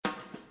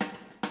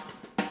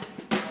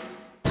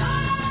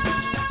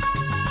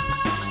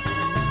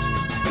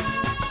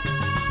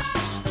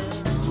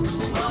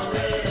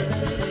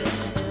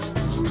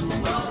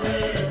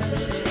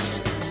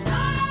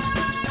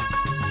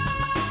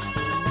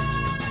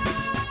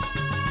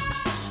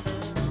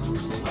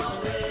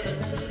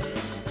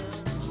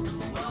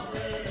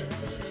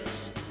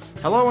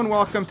Hello and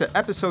welcome to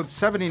episode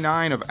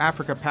 79 of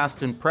Africa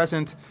Past and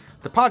Present,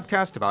 the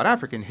podcast about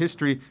African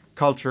history,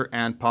 culture,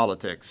 and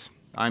politics.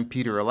 I'm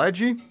Peter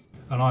Alegi.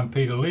 And I'm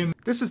Peter Lim.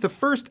 This is the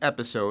first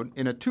episode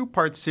in a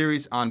two-part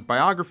series on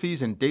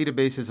biographies and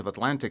databases of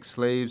Atlantic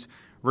slaves,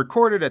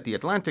 recorded at the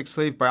Atlantic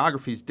Slave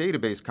Biographies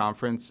Database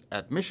Conference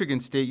at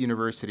Michigan State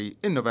University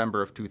in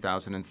November of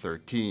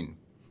 2013.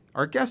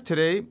 Our guest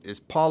today is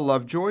Paul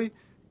Lovejoy,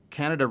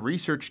 Canada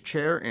Research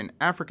Chair in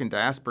African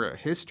Diaspora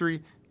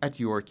History at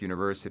York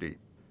University.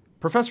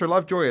 Professor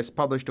Lovejoy has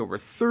published over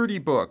 30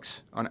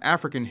 books on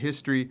African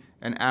history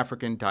and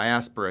African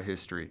diaspora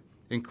history,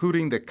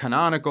 including the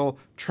canonical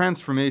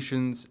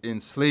Transformations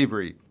in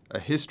Slavery, A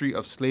History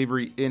of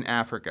Slavery in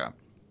Africa,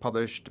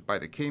 published by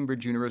the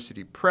Cambridge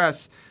University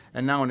Press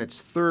and now in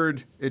its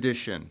third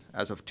edition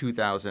as of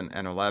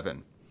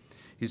 2011.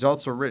 He's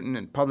also written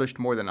and published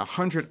more than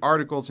 100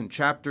 articles and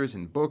chapters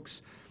in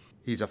books.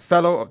 He's a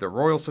Fellow of the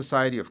Royal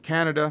Society of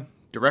Canada,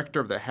 Director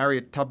of the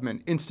Harriet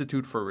Tubman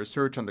Institute for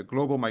Research on the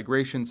Global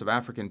Migrations of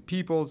African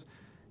Peoples,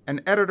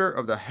 and editor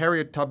of the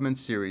Harriet Tubman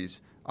series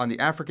on the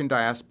African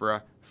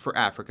diaspora for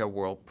Africa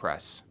World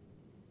Press.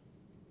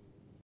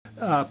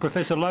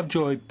 Professor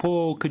Lovejoy,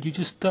 Paul, could you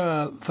just,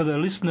 for the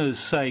listeners'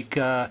 sake,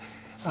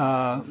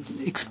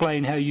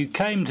 explain how you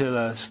came to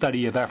the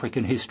study of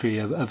African history,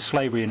 of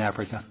slavery in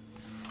Africa?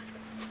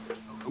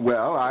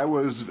 Well, I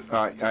was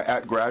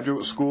at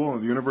graduate school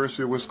at the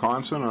University of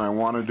Wisconsin, and I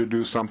wanted to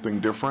do something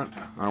different.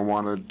 I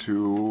wanted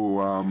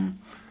to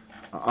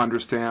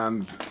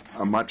understand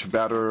much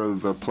better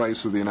the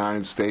place of the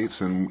United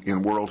States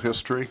in world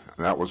history.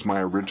 That was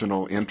my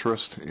original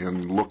interest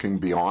in looking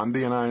beyond the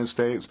United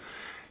States.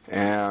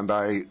 And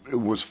I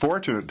was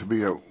fortunate to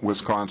be at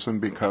Wisconsin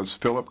because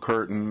Philip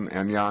Curtin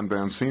and Jan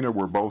Van Sina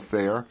were both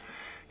there.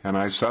 And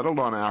I settled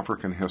on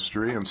African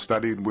history and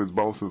studied with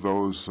both of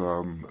those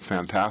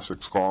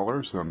fantastic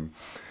scholars and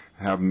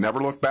have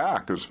never looked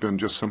back. It's been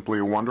just simply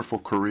a wonderful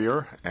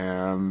career,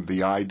 and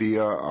the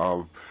idea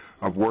of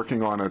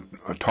working on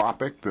a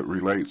topic that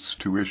relates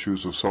to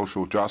issues of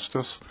social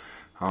justice,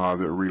 that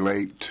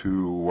relate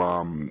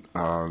to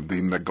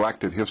the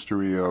neglected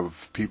history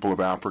of people of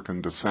African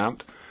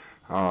descent.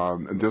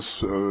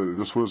 This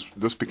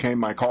became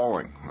my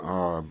calling.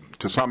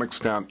 To some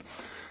extent,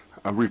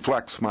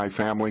 reflects my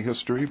family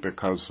history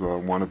because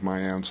one of my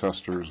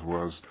ancestors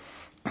was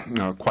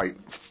quite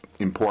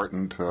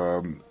important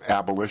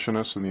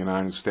abolitionist in the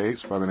United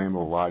States by the name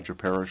of Elijah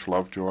Parrish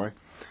Lovejoy,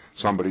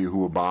 somebody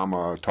who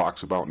Obama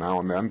talks about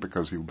now and then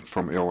because he was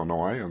from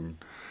Illinois.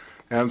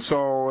 And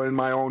so in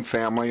my own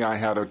family I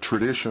had a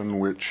tradition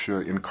which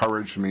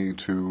encouraged me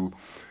to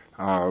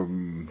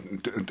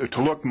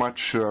look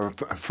much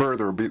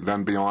further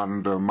than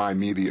beyond my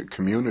immediate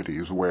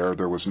communities, where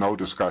there was no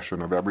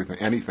discussion of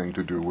anything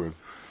to do with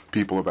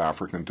people of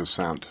African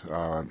descent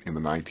in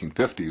the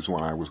 1950s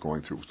when I was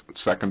going through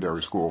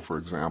secondary school, for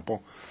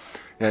example.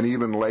 And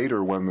even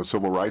later when the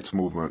civil rights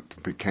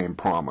movement became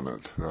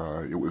prominent,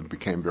 it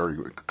became very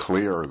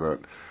clear that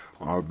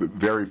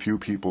very few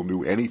people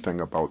knew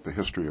anything about the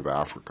history of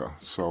Africa.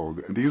 So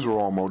these are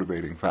all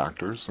motivating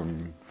factors,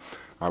 and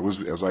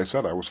as I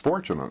said, I was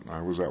fortunate. I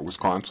was at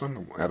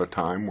Wisconsin at a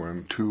time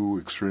when two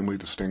extremely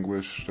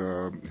distinguished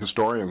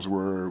historians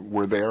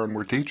were there and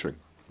were teaching.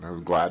 I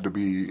was glad to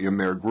be in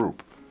their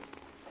group.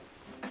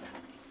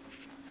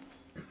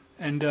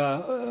 And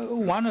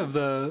one of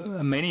the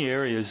many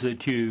areas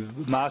that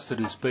you've mastered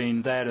has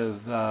been that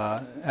of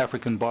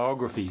African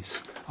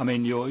biographies. I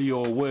mean,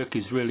 your work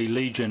is really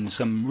legion,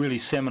 some really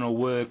seminal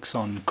works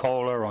on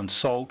Kola, on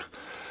salt.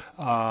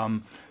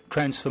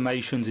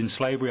 Transformations in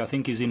Slavery, I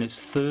think, is in its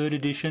third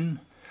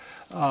edition.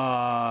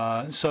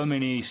 So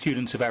many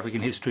students of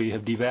African history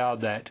have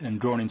devoured that and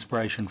drawn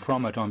inspiration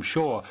from it, I'm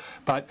sure.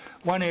 But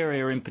one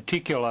area in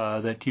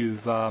particular that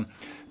you've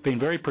been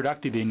very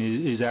productive in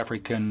is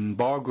African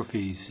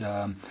biographies.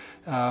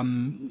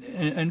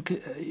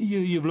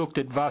 You've looked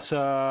at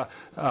Vassar,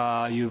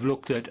 you've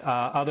looked at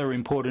other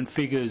important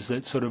figures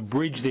that sort of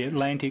bridge the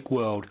Atlantic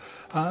world.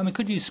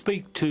 Could you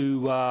speak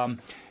to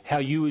how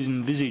you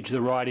envisage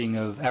the writing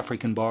of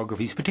African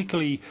biographies,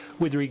 particularly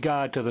with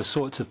regard to the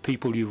sorts of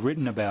people you've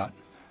written about?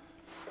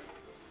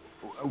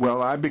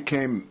 Well, I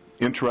became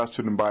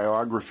interested in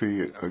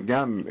biography,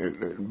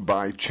 again,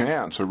 by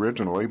chance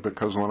originally,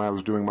 because when I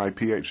was doing my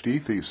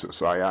PhD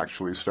thesis, I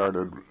actually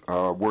started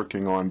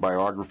working on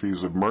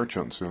biographies of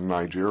merchants in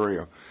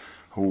Nigeria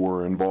who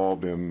were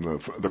involved in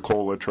the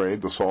cola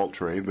trade, the salt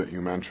trade that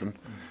you mentioned.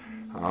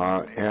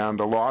 And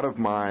a lot of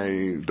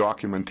my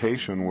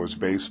documentation was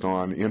based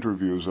on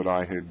interviews that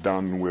I had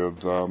done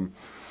with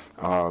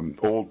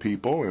old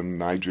people in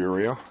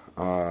Nigeria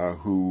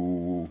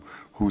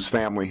whose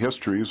family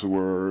histories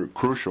were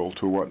crucial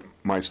to what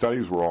my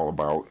studies were all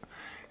about.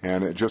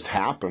 And it just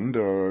happened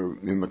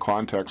in the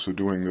context of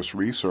doing this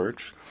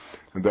research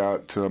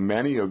that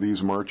many of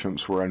these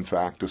merchants were in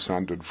fact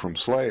descended from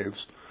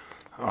slaves.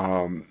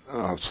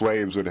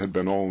 Slaves that had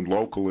been owned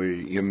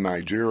locally in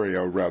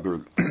Nigeria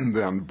rather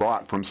than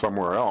bought from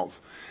somewhere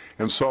else.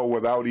 And so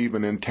without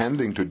even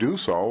intending to do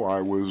so, I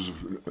was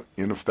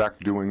in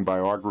effect doing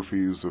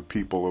biographies of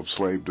people of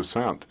slave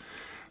descent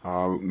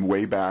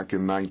way back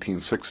in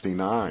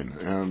 1969.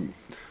 And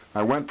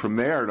I went from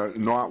there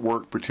to not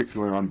work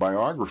particularly on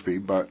biography,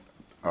 but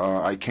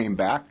I came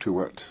back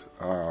to it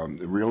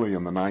really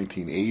in the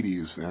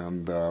 1980s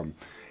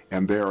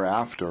and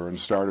thereafter, and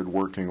started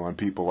working on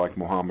people like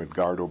Muhammad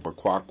Gardo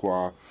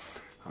Bakwakwa,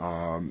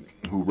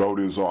 who wrote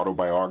his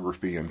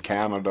autobiography in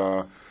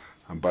Canada,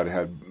 but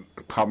had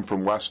come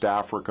from West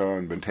Africa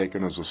and been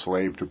taken as a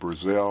slave to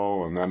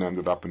Brazil, and then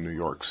ended up in New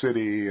York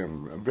City,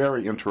 and a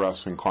very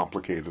interesting,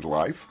 complicated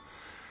life.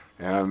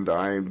 And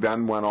I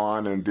then went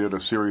on and did a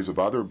series of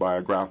other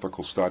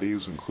biographical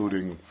studies,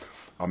 including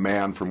a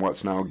man from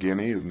what's now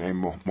Guinea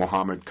named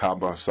Mohamed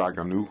Kaba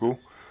Saganuku,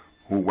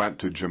 who went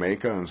to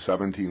Jamaica in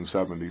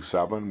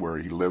 1777, where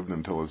he lived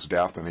until his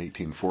death in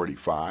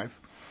 1845.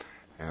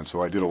 And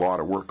so I did a lot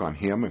of work on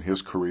him and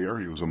his career.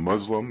 He was a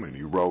Muslim, and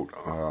he wrote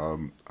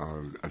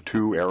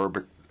 2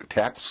 Arabic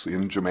texts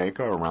in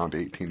Jamaica around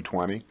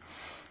 1820.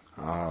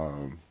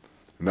 And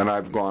then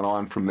I've gone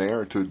on from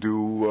there to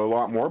do a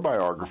lot more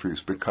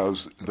biographies,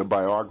 because the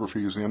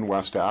biographies in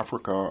West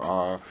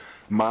Africa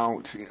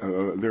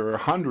there are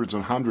hundreds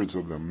and hundreds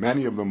of them,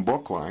 many of them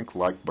book-length,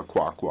 like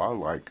Bakwakwa,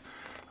 like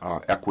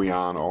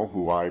Equiano,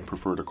 who I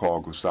prefer to call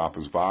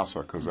Gustavus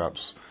Vasa, because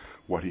that's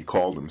what he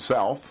called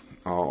himself,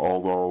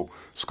 although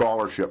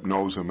scholarship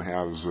knows him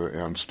as,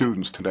 and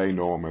students today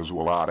know him as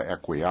Walada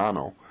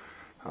Equiano,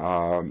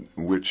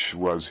 which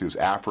was his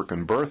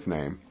African birth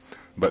name,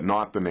 but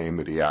not the name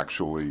that he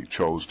actually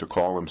chose to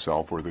call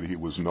himself, or that he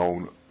was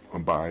known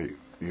by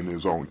in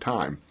his own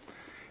time.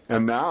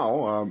 And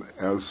now,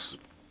 as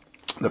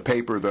the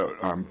paper that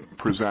I'm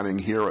presenting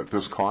here at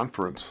this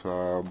conference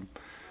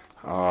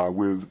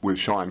with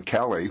Sean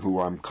Kelly, who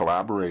I'm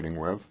collaborating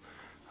with,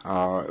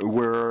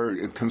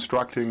 we're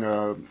constructing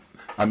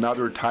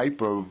another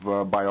type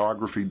of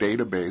biography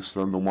database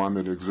than the one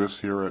that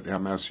exists here at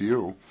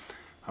MSU.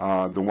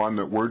 The one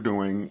that we're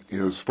doing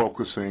is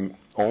focusing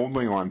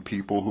only on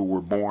people who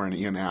were born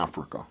in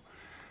Africa.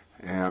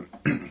 And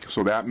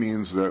so that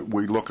means that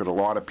we look at a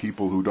lot of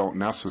people who don't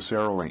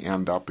necessarily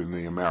end up in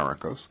the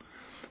Americas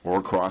or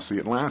across the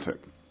Atlantic.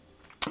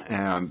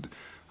 And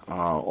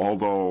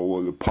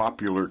although the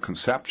popular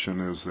conception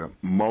is that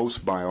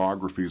most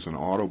biographies and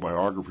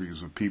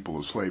autobiographies of people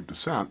of slave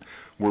descent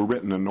were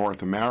written in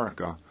North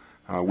America,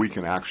 we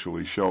can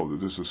actually show that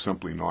this is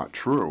simply not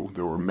true.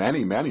 There were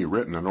many, many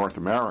written in North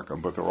America,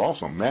 but there were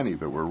also many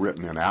that were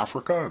written in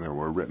Africa, and they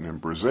were written in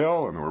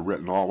Brazil, and they were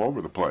written all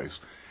over the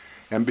place.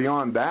 And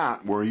beyond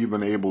that, we're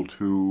even able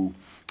to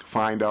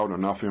find out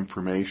enough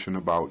information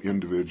about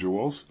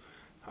individuals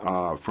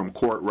from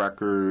court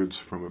records,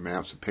 from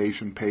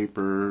emancipation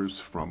papers,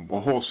 from a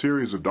whole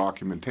series of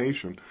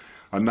documentation,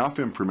 enough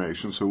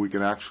information so we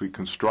can actually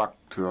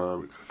construct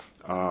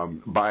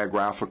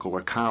biographical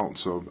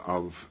accounts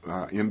of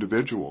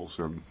individuals.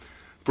 And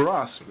for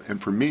us,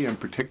 and for me in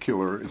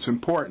particular, it's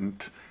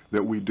important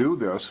that we do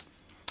this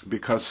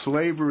because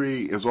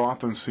slavery is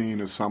often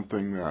seen as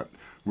something that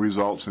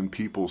results in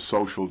people's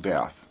social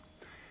death.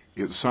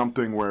 It's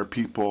something where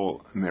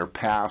people in their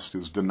past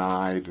is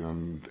denied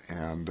and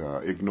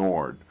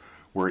ignored,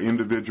 where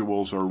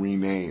individuals are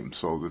renamed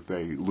so that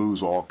they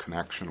lose all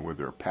connection with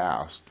their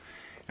past.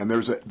 And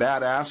there's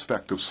that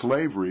aspect of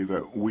slavery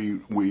that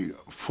we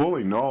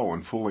fully know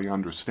and fully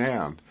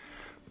understand.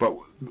 But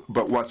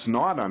what's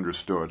not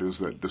understood is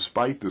that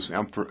despite this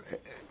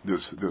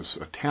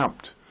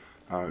attempt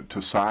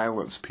to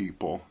silence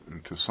people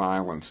and to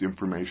silence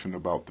information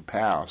about the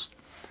past,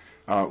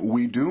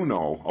 we do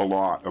know a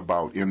lot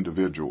about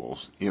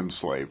individuals in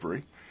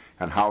slavery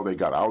and how they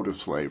got out of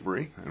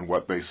slavery and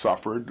what they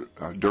suffered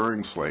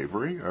during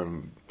slavery.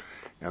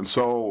 And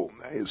so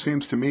it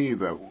seems to me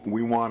that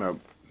we want to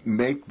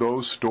make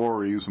those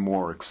stories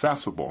more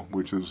accessible,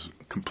 which is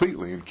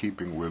completely in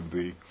keeping with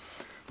the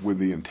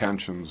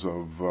intentions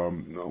of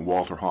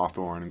Walter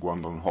Hawthorne and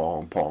Gwendolyn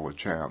Hall and Paula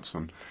Chance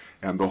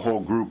and the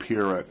whole group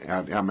here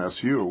at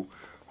MSU,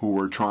 who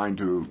were trying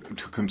to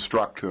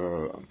construct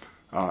a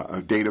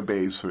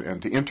database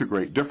and to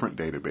integrate different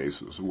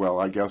databases. Well,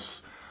 I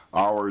guess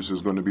ours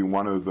is going to be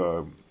one of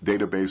the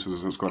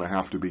databases that's going to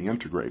have to be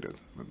integrated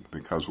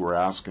because we're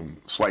asking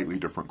slightly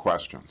different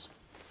questions.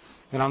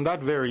 And on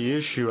that very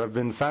issue, I've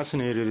been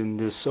fascinated in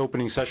this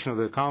opening session of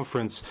the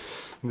conference,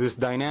 this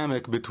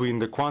dynamic between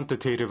the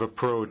quantitative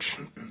approach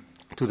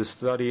to the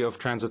study of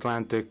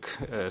transatlantic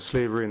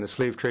slavery and the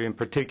slave trade in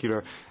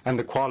particular, and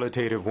the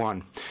qualitative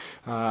one.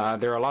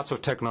 There are lots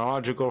of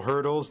technological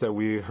hurdles that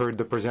we heard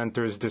the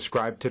presenters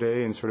describe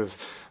today in sort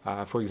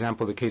of, for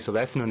example, the case of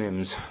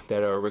ethnonyms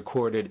that are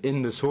recorded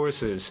in the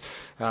sources.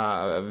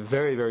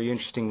 Very, very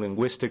interesting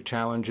linguistic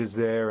challenges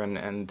there,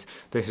 and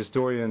the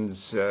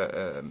historian's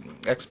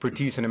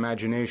expertise and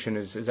imagination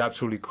is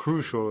absolutely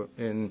crucial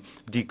in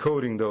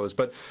decoding those.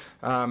 But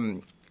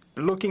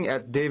looking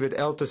at David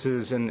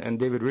Eltis's and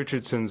David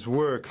Richardson's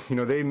work,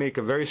 they make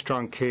a very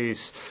strong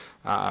case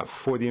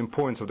for the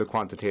importance of the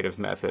quantitative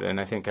method, and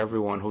I think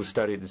everyone who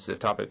studied this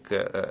topic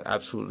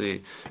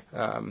absolutely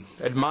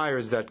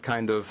admires that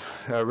kind of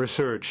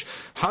research.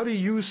 How do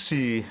you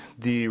see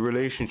the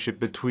relationship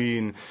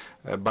between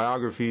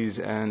biographies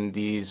and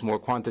these more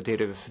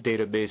quantitative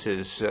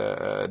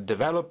databases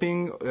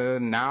developing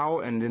now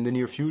and in the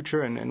near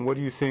future, and what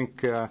do you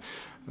think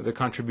the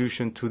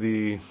contribution to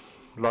the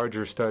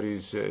larger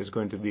studies is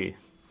going to be?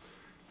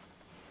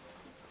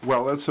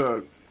 Well, that's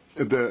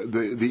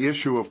the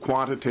issue of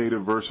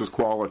quantitative versus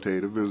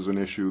qualitative is an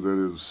issue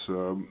that is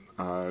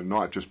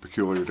not just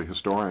peculiar to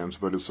historians,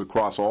 but it's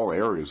across all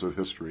areas of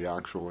history,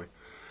 actually.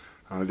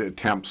 The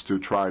attempts to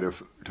try to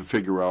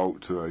figure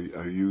out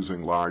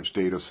using large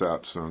data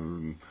sets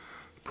and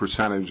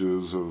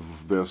percentages of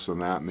this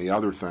and that and the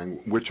other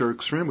thing, which are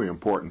extremely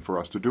important for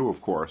us to do,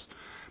 of course.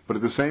 But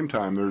at the same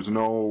time, there's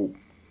no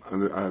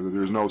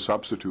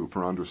substitute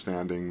for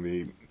understanding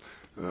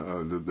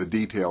the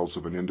details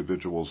of an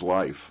individual's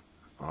life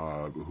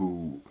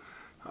who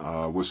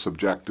was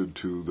subjected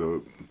to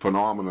the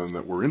phenomenon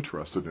that we're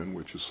interested in,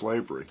 which is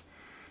slavery.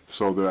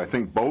 So that I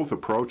think both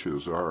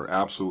approaches are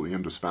absolutely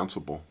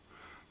indispensable.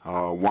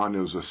 One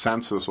is a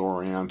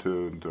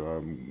census-oriented,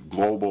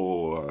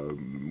 global,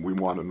 we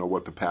want to know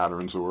what the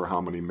patterns are,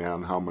 how many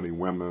men, how many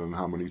women,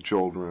 how many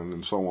children,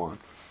 and so on,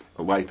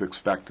 life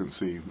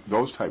expectancy,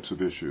 those types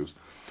of issues.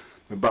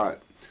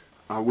 But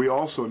we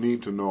also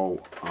need to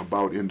know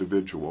about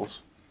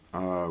individuals.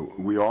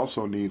 We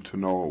also need to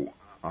know,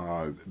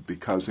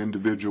 because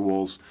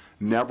individuals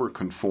never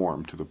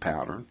conform to the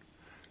pattern.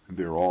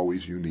 They're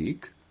always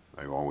unique.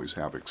 They always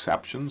have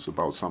exceptions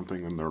about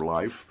something in their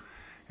life.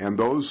 And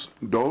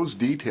those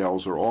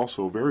details are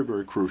also very,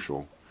 very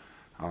crucial.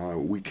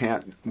 We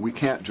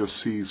can't just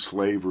see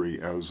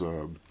slavery as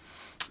an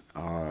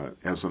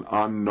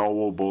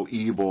unknowable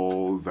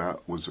evil that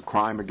was a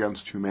crime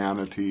against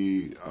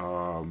humanity,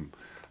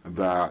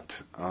 that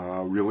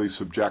really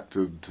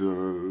subjected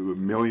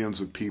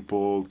millions of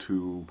people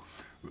to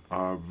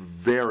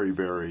very,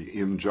 very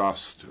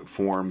unjust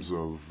forms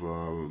of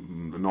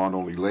not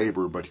only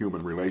labor but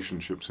human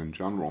relationships in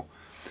general.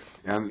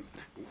 And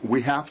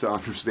we have to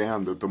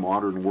understand that the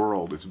modern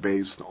world is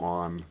based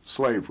on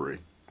slavery.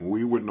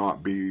 We would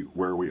not be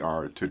where we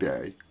are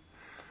today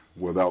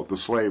without the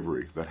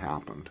slavery that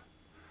happened.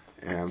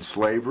 And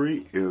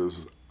slavery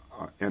is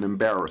an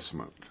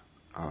embarrassment.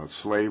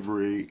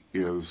 Slavery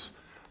is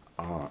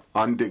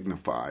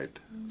undignified.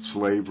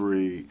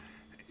 Slavery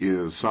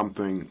is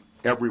something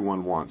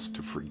everyone wants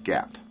to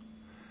forget,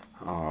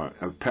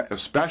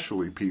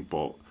 especially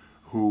people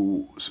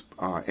whose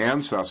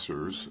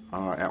ancestors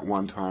at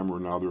one time or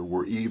another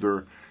were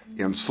either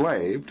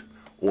enslaved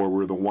or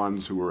were the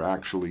ones who were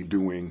actually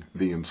doing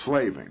the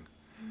enslaving.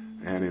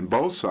 And in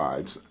both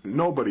sides,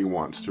 nobody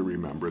wants to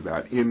remember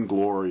that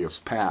inglorious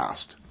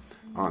past.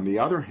 On the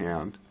other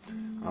hand,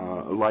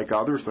 like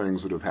other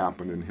things that have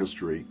happened in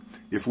history,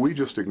 if we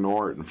just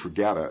ignore it and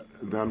forget it,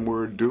 then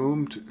we're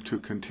doomed to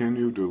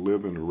continue to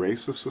live in a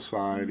racist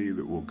society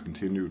that will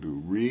continue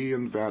to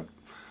reinvent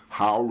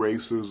how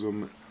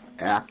racism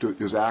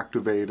is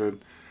activated,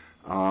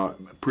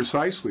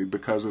 precisely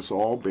because it's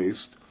all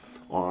based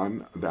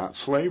on that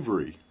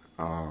slavery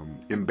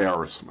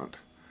embarrassment.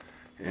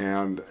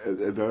 And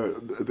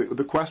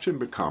the question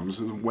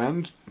becomes,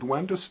 when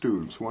do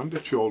students, when do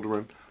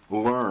children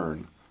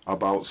learn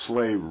about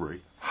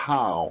slavery?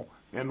 How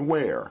and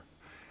where?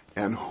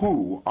 And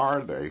who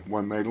are they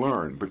when they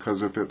learn?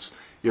 Because if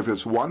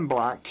it's one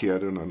black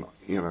kid in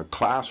a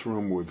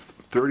classroom with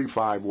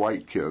 35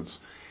 white kids,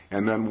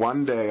 and then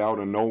one day out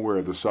of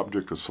nowhere the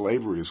subject of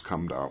slavery has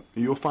come out,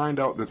 you'll find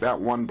out that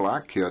one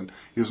black kid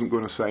isn't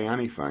going to say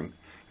anything.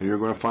 And you're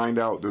going to find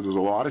out that there's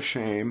a lot of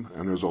shame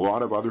and there's a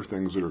lot of other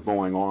things that are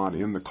going on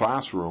in the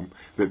classroom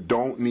that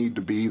don't need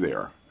to be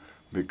there.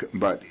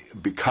 But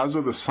because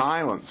of the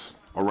silence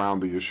around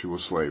the issue of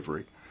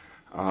slavery,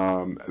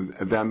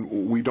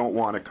 then we don't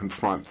want to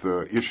confront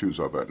the issues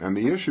of it. And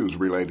the issues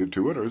related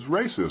to it is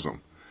racism.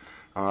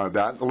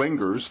 That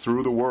lingers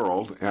through the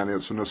world, and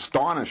it's an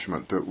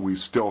astonishment that we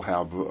still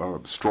have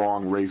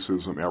strong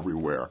racism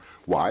everywhere.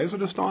 Why is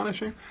it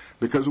astonishing?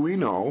 Because we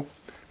know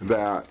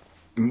that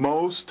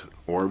most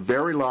or a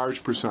very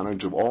large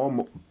percentage of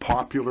all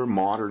popular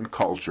modern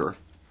culture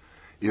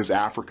is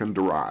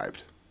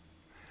African-derived.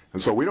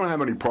 And so we don't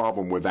have any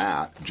problem with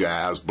that.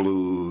 Jazz,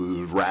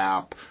 blues,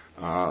 rap,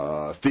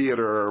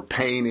 theater,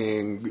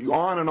 painting,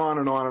 on and on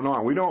and on and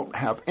on. We don't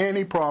have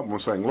any problem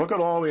with saying, look at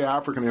all the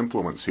African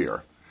influence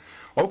here.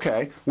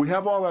 Okay, we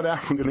have all that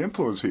African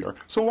influence here,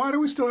 so why do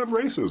we still have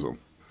racism?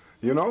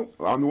 You know,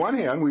 on the one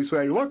hand, we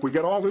say, look, we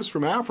get all this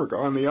from Africa.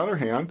 On the other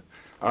hand,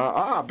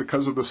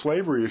 because of the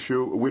slavery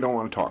issue, we don't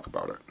want to talk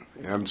about it.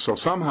 And so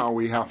somehow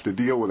we have to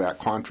deal with that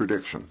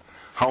contradiction.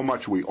 How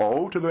much we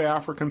owe to the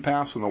African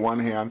past on the one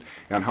hand,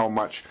 and how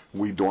much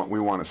we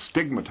want to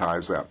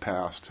stigmatize that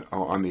past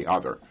on the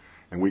other.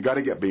 And we got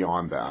to get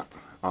beyond that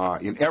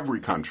in every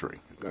country.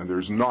 And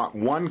there's not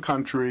one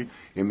country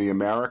in the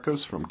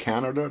Americas, from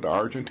Canada to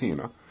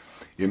Argentina,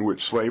 in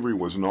which slavery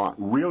was not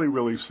really,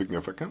 really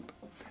significant.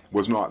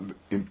 was not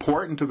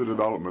important to the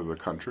development of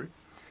the country,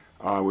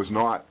 was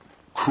not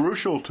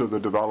crucial to the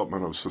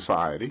development of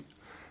society,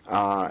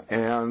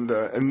 and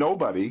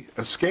nobody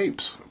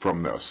escapes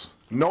from this.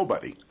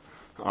 Nobody.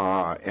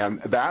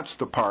 And that's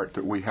the part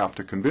that we have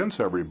to convince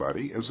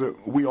everybody, is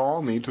that we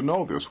all need to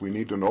know this. We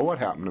need to know what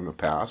happened in the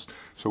past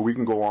so we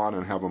can go on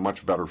and have a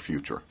much better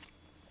future.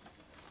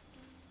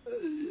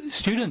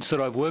 Students that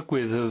I've worked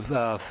with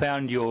have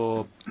found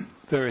your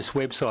various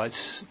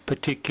websites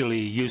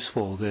particularly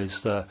useful. There's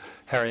the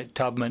Harriet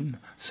Tubman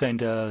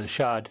Centre,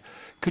 SHAD.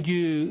 Could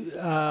you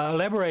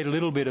elaborate a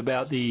little bit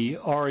about the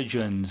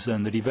origins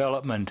and the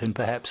development and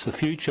perhaps the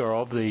future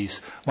of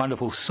these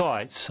wonderful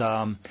sites,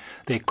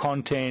 their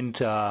content,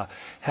 how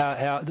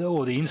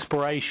or the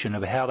inspiration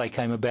of how they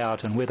came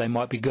about and where they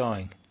might be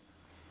going?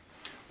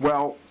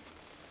 Well,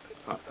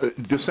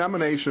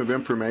 dissemination of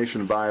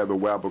information via the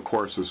web, of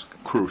course, is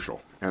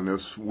crucial, and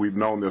we've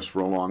known this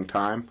for a long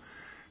time.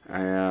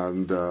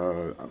 And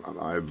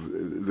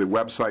the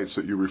websites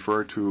that you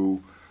refer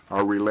to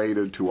are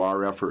related to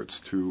our efforts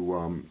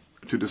to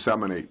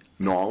disseminate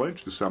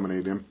knowledge,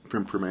 disseminate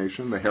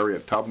information. The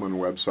Harriet Tubman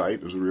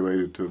website is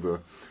related to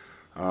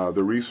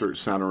the research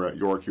center at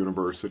York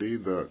University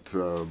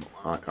that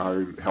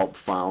I helped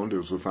found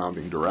as the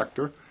founding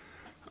director.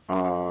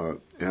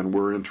 And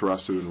we're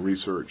interested in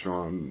research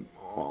on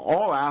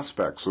all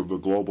aspects of the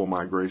global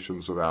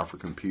migrations of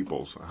African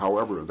peoples,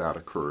 however that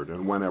occurred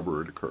and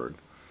whenever it occurred.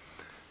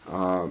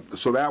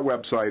 So that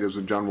website is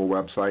a general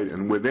website,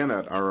 and within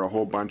it are a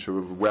whole bunch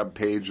of web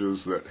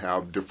pages that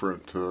have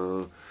different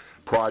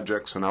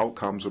projects and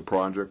outcomes of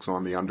projects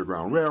on the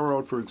Underground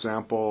Railroad, for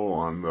example,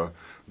 on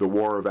the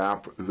war of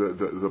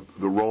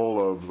the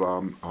role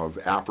of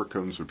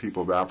Africans or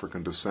people of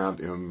African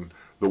descent in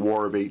the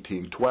War of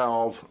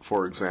 1812,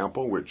 for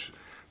example, which,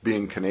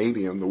 being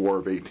Canadian, the War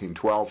of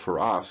 1812 for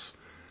us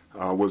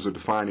was a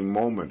defining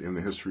moment in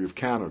the history of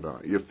Canada.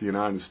 If the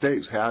United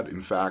States had,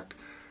 in fact,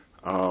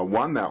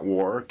 won that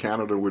war,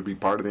 Canada would be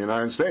part of the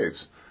United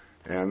States,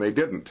 and they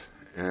didn't.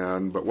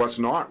 But what's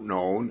not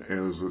known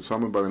is that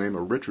someone by the name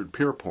of Richard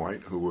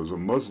Pierpoint, who was a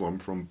Muslim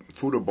from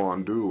Fouta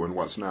Bandou in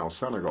what's now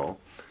Senegal,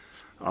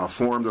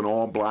 formed an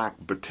all-black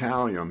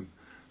battalion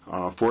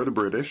for the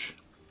British,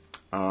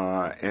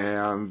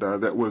 and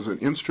that was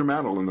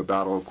instrumental in the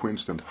Battle of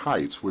Queenston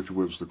Heights, which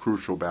was the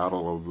crucial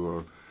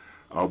battle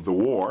of the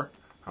war,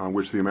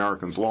 which the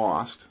Americans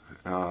lost,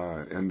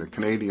 and the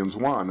Canadians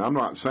won. I'm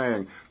not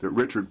saying that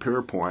Richard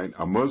Pierpoint,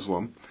 a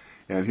Muslim,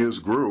 and his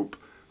group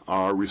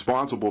are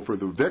responsible for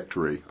the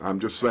victory. I'm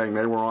just saying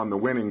they were on the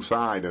winning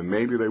side, and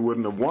maybe they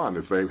wouldn't have won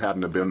if they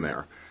hadn't have been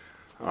there.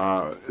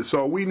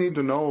 So we need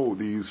to know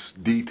these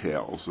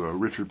details.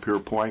 Richard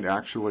Pierpoint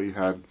actually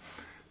had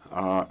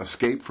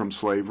escaped from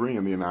slavery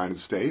in the United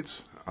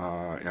States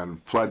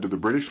and fled to the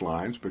British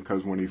lines,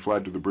 because when he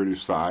fled to the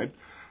British side,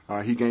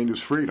 he gained his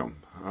freedom.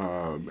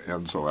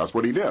 And so that's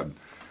what he did.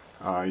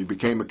 He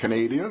became a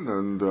Canadian,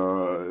 and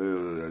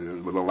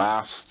the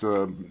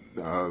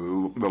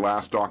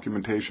last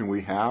documentation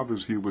we have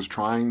is he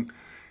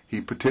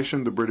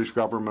petitioned the British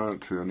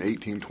government in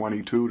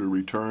 1822 to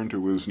return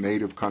to his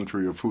native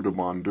country of Fouta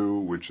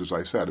Bandou, which, as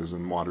I said, is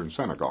in modern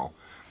Senegal,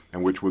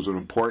 and which was an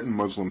important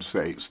Muslim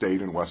state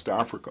in West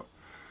Africa.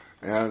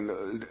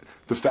 And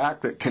the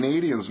fact that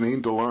Canadians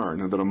need to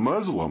learn that a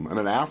Muslim, and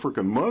an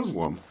African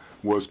Muslim,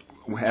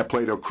 had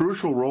played a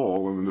crucial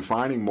role in the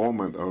defining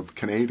moment of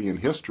Canadian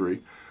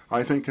history,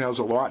 I think has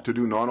a lot to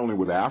do not only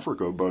with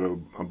Africa, but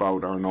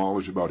about our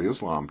knowledge about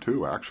Islam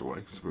too,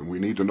 actually. So we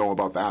need to know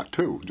about that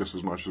too, just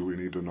as much as we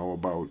need to know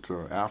about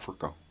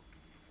Africa.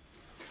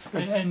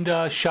 And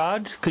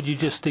SHAD, could you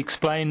just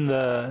explain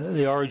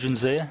the origins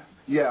there?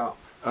 Yeah.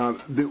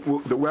 The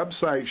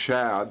website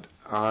SHAD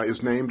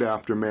is named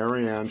after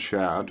Mary Ann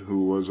Shadd,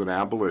 who was an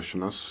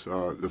abolitionist,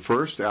 the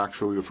first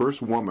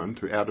woman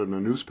to edit a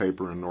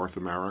newspaper in North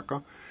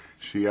America.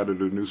 She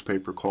edited a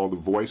newspaper called The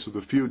Voice of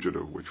the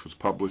Fugitive, which was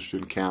published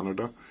in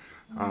Canada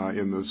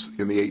in the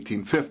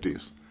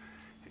 1850s.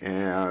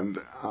 And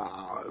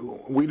I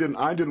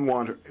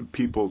want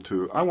people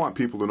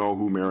to know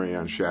who Mary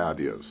Ann Shadd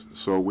is.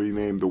 So we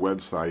named the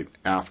website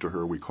after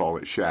her. We call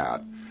it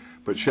SHAD.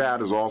 But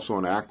SHAD is also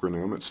an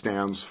acronym. It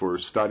stands for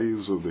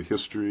Studies in the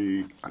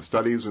History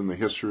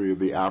of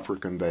the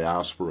African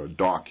Diaspora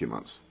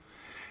Documents.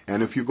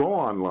 And if you go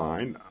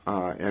online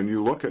and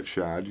you look at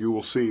SHAD, you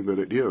will see that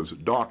it is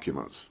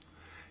documents.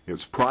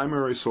 It's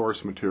primary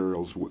source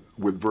materials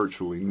with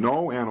virtually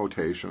no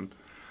annotation,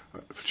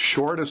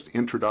 shortest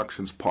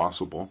introductions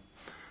possible.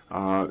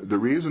 The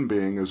reason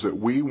being is that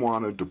we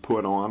wanted to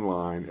put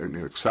online in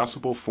an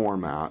accessible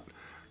format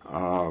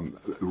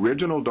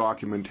original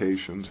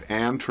documentations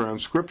and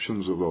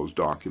transcriptions of those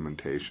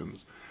documentations,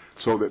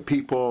 so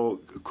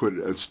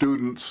that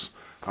students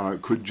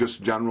could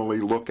just generally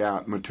look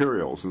at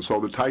materials. And so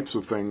the types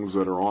of things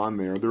that are on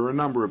there are a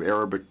number of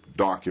Arabic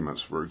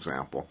documents, for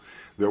example,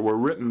 that were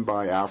written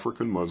by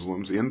African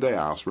Muslims in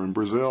diaspora, in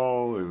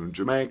Brazil, in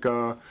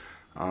Jamaica,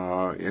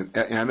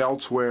 and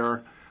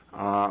elsewhere.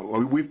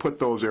 We put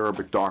those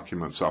Arabic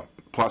documents up,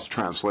 plus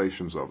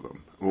translations of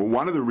them. Well,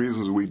 one of the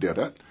reasons we did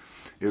it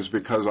is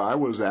because I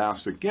was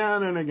asked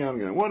again and again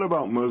and again, what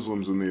about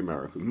Muslims in the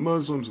Americas?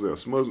 Muslims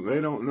this, Muslims, they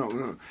don't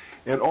know.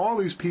 And all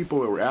these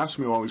people that were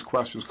asking me all these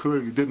questions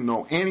clearly didn't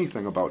know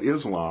anything about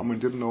Islam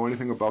and didn't know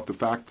anything about the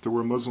fact that there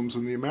were Muslims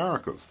in the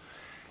Americas.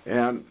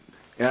 And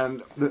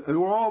there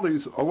were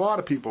a lot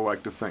of people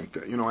like to think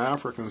that,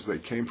 Africans, they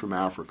came from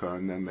Africa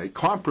and then they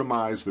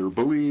compromised their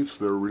beliefs,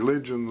 their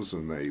religions,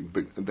 and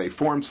they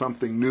formed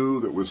something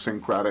new that was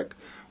syncretic.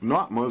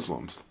 Not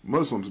Muslims.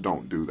 Muslims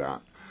don't do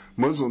that.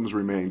 Muslims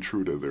remain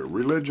true to their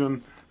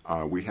religion.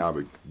 We have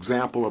an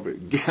example of it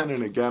again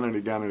and again and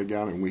again and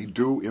again, and we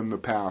do in the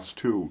past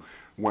too,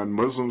 when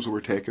Muslims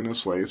were taken as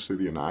slaves to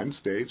the United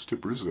States, to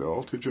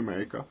Brazil, to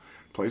Jamaica,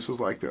 places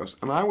like this.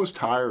 And I was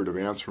tired of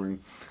answering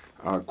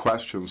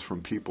questions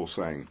from people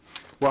saying,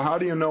 well, how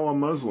do you know a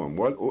Muslim?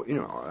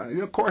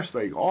 Of course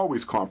they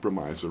always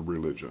compromise their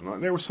religion.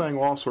 They were saying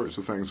all sorts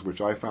of things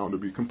which I found to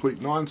be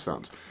complete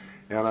nonsense.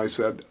 And I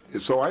said,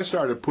 so I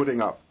started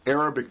putting up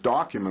Arabic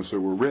documents that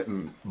were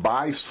written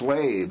by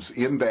slaves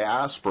in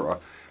diaspora,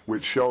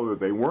 which show that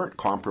they weren't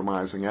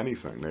compromising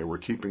anything. They were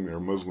keeping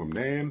their Muslim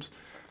names.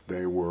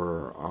 They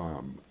were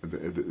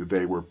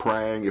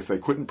praying. If they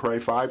couldn't pray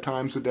 5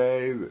 times a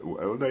day,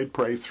 they'd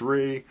pray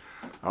 3.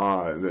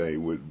 They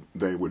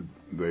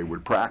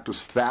would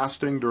practice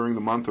fasting during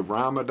the month of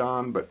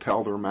Ramadan, but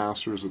tell their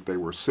masters that they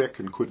were sick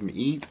and couldn't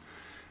eat.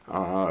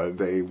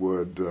 They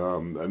would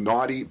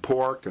not eat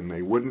pork, and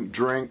they wouldn't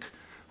drink,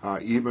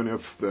 even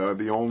if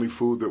the only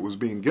food that was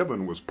being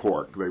given was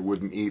pork. They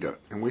wouldn't eat it.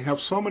 And we have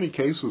so many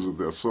cases of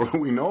this, so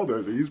we know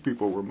that these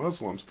people were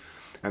Muslims,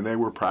 and they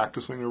were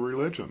practicing a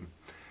religion.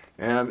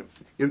 And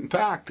in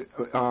fact,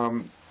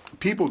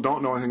 people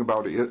don't know anything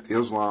about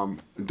Islam,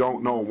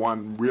 don't know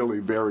one really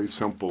very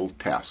simple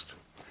test.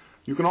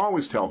 You can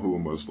always tell who a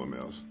Muslim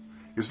is.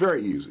 It's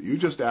very easy. You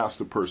just ask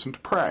the person to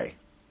pray.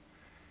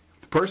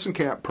 If the person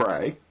can't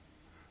pray,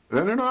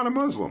 then they're not a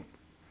Muslim.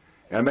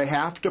 And they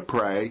have to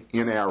pray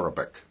in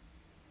Arabic.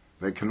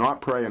 They cannot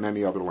pray in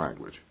any other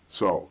language.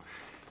 So,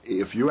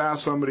 if you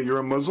ask somebody you're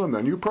a Muslim,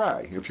 then you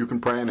pray. If you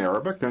can pray in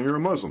Arabic, then you're a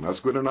Muslim. That's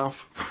good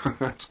enough.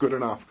 That's good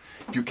enough.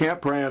 If you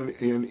can't pray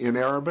in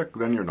Arabic,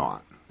 then you're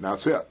not.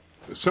 That's it.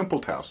 A simple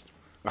test.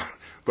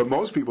 But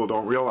most people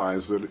don't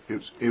realize that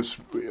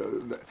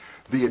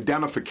the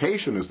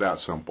identification is that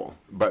simple.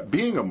 But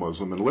being a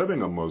Muslim and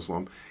living a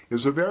Muslim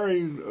is a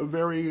very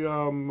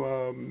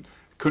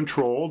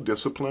controlled,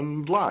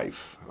 disciplined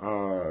life.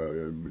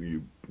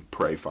 You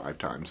pray 5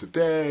 times a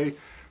day.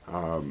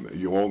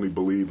 You only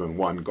believe in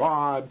one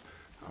God.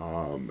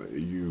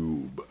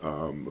 You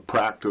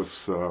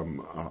practice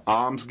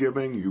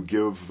almsgiving. You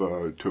give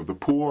to the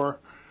poor.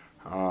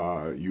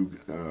 You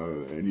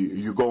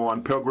go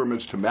on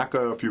pilgrimage to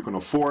Mecca if you can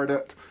afford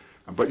it.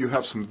 But you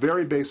have some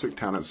very basic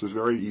tenets. It's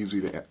very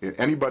easy to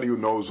anybody who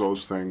knows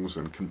those things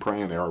and can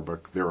pray in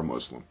Arabic, they're a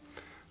Muslim,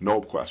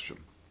 no question.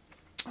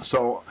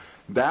 So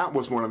that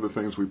was one of the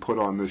things we put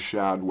on this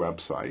SHAD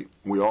website.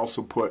 We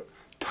also put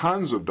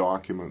tons of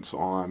documents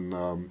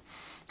on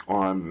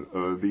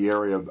the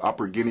area of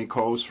Upper Guinea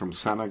Coast from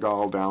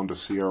Senegal down to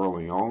Sierra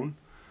Leone,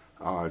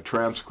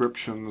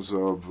 transcriptions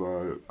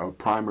of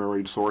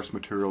primary source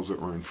materials that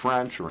were in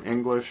French or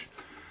English.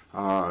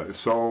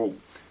 So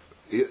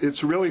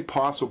it's really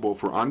possible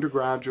for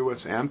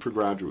undergraduates and for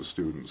graduate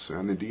students,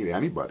 and indeed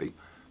anybody,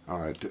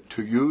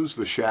 to use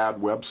the SHAD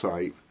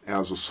website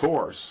as a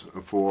source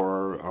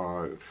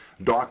for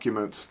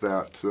documents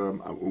that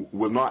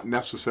will not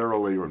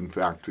necessarily, or in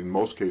fact in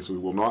most cases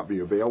will not be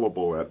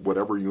available at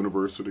whatever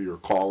university or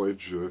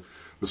college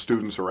the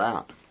students are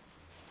at.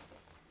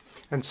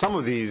 And some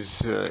of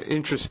these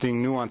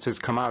interesting nuances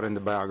come out in the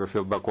biography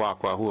of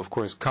Bakwakwa, who, of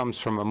course, comes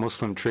from a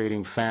Muslim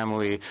trading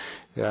family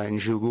in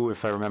Jugu,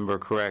 if I remember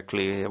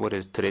correctly, what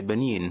is today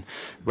Benin,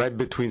 right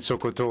between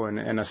Sokoto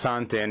and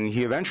Asante. And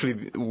he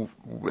eventually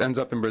ends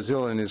up in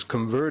Brazil and is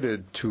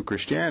converted to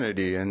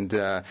Christianity. And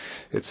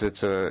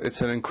it's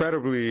an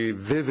incredibly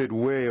vivid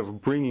way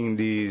of bringing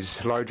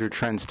these larger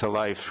trends to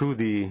life through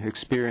the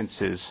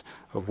experiences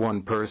of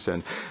one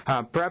person.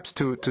 Perhaps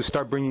to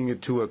start bringing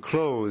it to a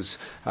close,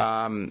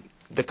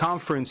 the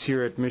conference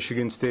here at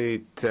Michigan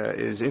State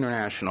is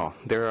international.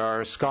 There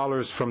are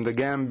scholars from the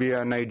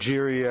Gambia,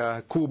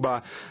 Nigeria,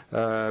 Cuba,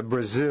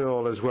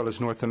 Brazil, as well as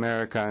North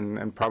America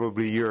and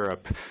probably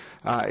Europe.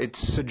 It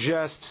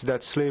suggests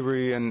that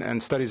slavery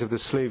and studies of the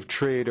slave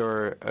trade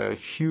are a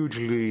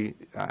hugely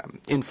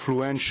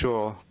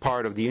influential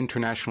part of the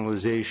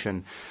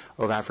internationalization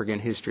of African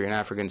history and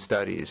African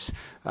studies.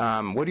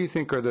 What do you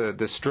think are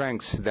the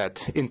strengths that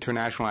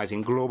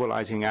internationalizing,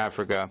 globalizing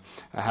Africa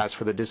has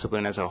for the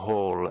discipline as a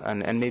whole,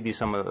 and maybe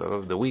some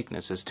of the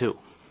weaknesses too?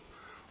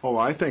 Oh,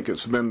 I think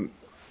it's been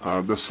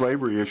the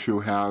slavery issue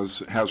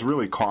has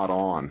really caught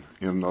on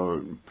in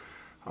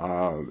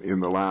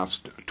the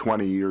last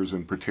 20 years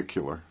in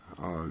particular.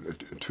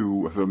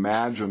 To have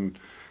imagined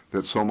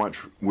that so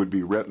much would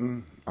be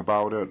written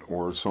about it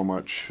or so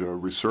much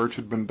research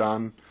had been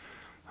done,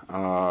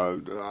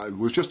 it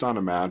was just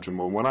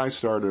unimaginable. When I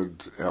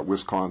started at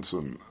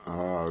Wisconsin,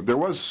 there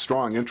was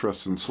strong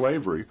interest in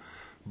slavery,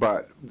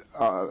 But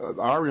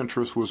our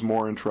interest was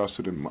more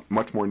interested in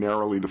much more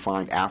narrowly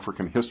defined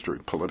African history,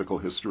 political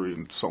history,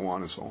 and so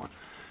on and so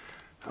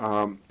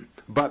on.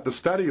 But the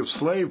study of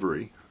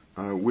slavery,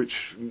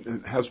 which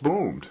has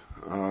boomed,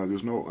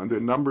 the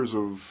numbers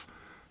of,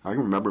 I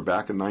can remember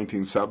back in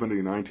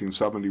 1970,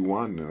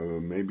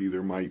 1971, maybe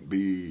there might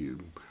be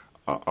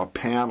a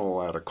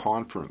panel at a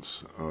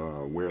conference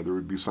where there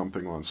would be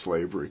something on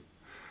slavery.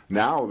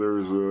 Now there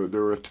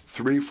are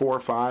 3, 4,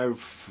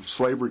 5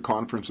 slavery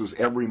conferences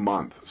every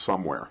month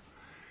somewhere.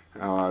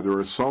 There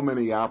are so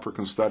many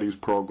African studies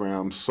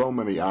programs, so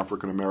many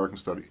African American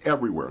studies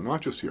everywhere,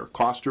 not just here.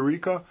 Costa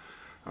Rica,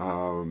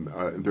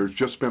 there's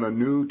just been a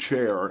new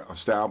chair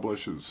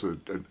established. It's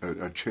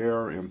a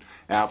chair in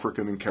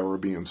African and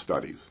Caribbean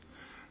studies.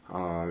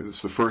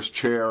 It's the first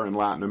chair in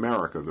Latin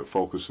America that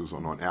focuses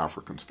on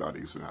African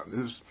studies.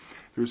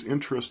 There's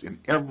interest in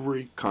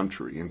every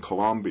country. In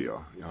Colombia,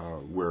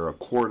 where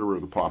 1/4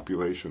 of the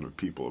population are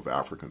people of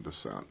African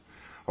descent.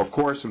 Of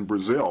course, in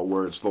Brazil,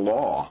 where it's the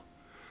law.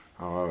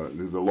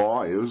 The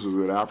law is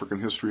that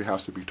African history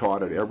has to be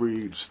taught at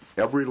every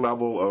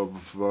level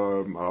of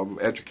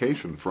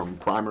education, from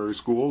primary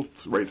school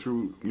right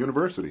through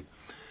university.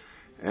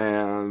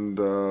 And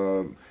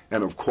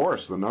of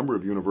course, the number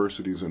of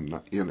universities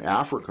in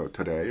Africa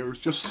today is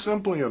just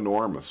simply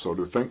enormous. So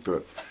to think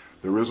that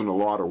there isn't a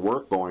lot of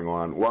work going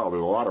on, well,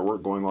 there's a lot of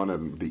work going on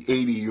in the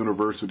 80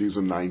 universities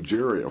in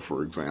Nigeria,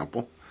 for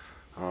example.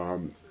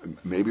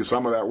 Maybe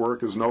some of that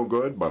work is no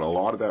good, but a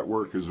lot of that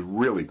work is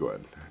really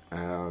good.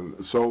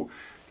 And so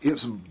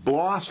it's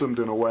blossomed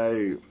in a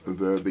way,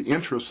 the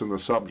interest in the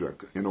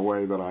subject, in a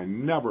way that I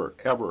never,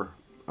 ever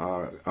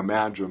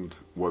imagined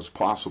was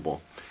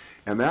possible.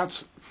 And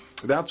that's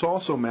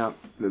also meant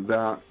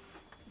that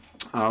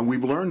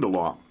we've learned a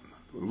lot,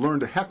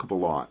 learned a heck of a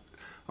lot.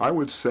 I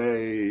would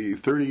say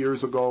 30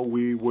 years ago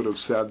we would have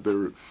said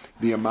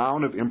the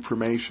amount of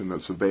information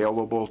that's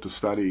available to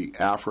study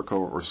Africa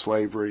or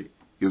slavery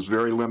is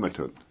very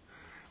limited.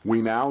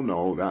 We now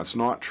know that's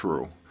not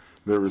true.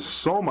 There is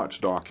so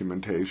much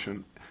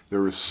documentation,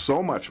 there is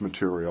so much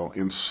material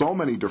in so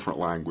many different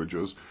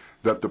languages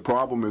that the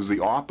problem is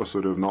the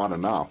opposite of not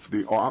enough.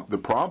 The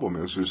problem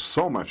is there's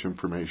so much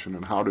information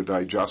and how to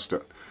digest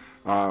it.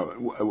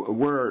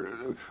 We're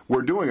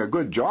doing a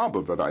good job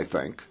of it, I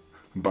think,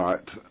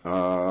 but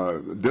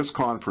this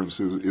conference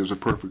is a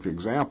perfect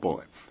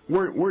example.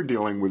 We're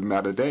dealing with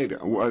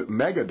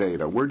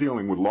megadata. We're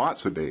dealing with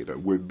lots of data,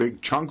 with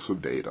big chunks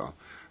of data,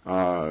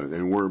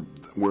 and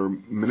we're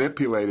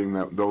manipulating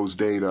those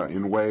data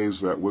in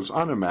ways that was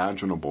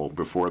unimaginable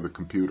before the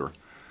computer,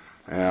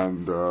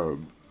 and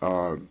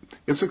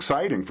it's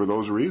exciting for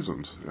those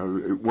reasons.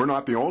 We're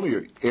not the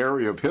only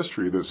area of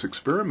history that's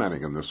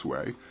experimenting in this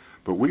way,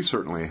 but we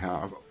certainly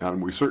have,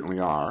 and we certainly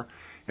are,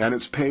 and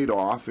it's paid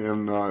off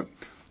in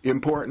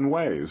important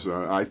ways.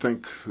 I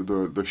think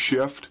the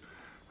shift,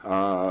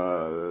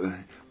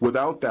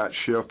 without that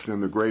shift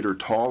and the greater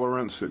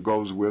tolerance that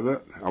goes with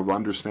it, of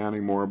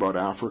understanding more about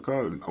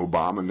Africa,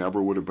 Obama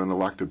never would have been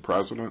elected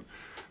president.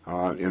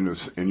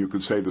 And you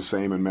could say the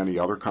same in many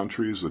other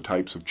countries, the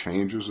types of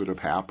changes that have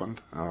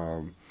happened.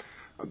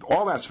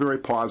 All that's very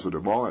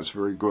positive, all that's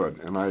very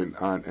good, and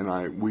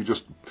we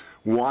just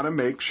want to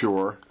make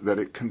sure that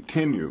it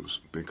continues,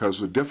 because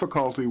the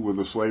difficulty with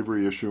the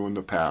slavery issue in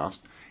the past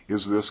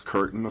is this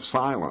curtain of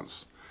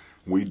silence.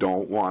 We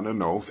don't want to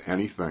know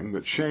anything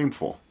that's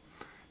shameful,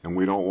 and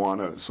we don't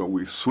want to, so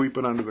we sweep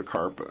it under the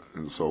carpet,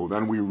 and so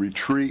then we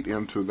retreat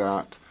into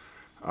that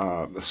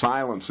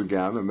silence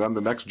again, and then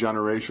the next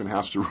generation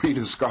has to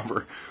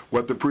rediscover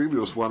what the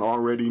previous one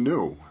already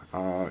knew.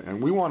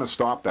 And we want to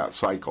stop that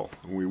cycle.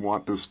 We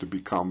want this to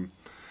become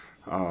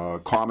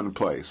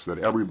commonplace, that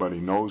everybody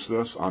knows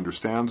this,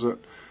 understands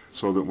it,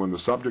 so that when the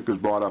subject is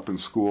brought up in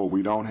school,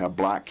 we don't have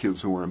black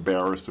kids who are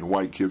embarrassed and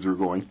white kids who are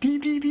going dee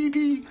dee dee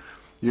dee,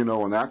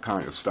 and that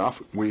kind of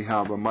stuff. We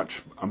have a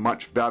much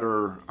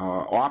better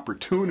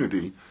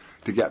opportunity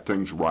to get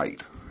things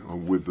right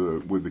with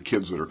the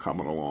kids that are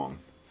coming along.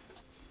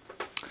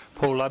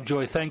 Paul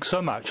Lovejoy, thanks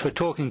so much for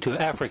talking to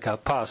Africa,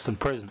 Past and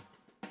Present.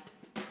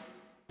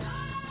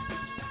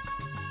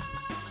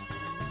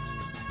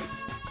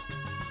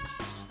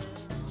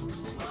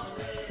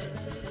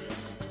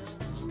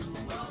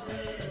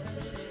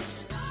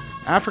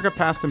 Africa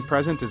Past and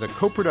Present is a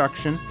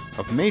co-production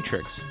of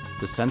Matrix,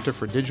 the Center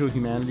for Digital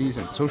Humanities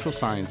and Social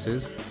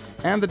Sciences,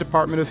 and the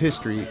Department of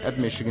History at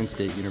Michigan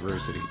State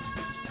University.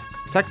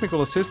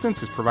 Technical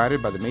assistance is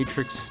provided by the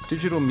Matrix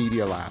Digital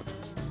Media Lab.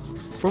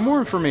 For more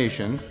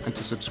information and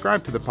to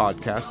subscribe to the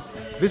podcast,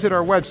 visit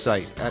our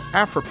website at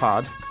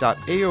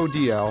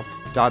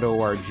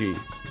afripod.aodl.org.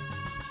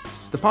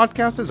 The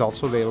podcast is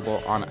also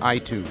available on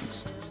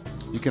iTunes.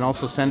 You can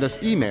also send us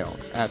email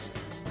at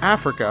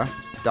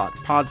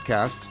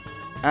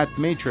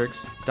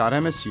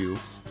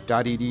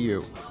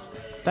africa.podcast@matrix.msu.edu.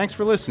 Thanks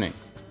for listening.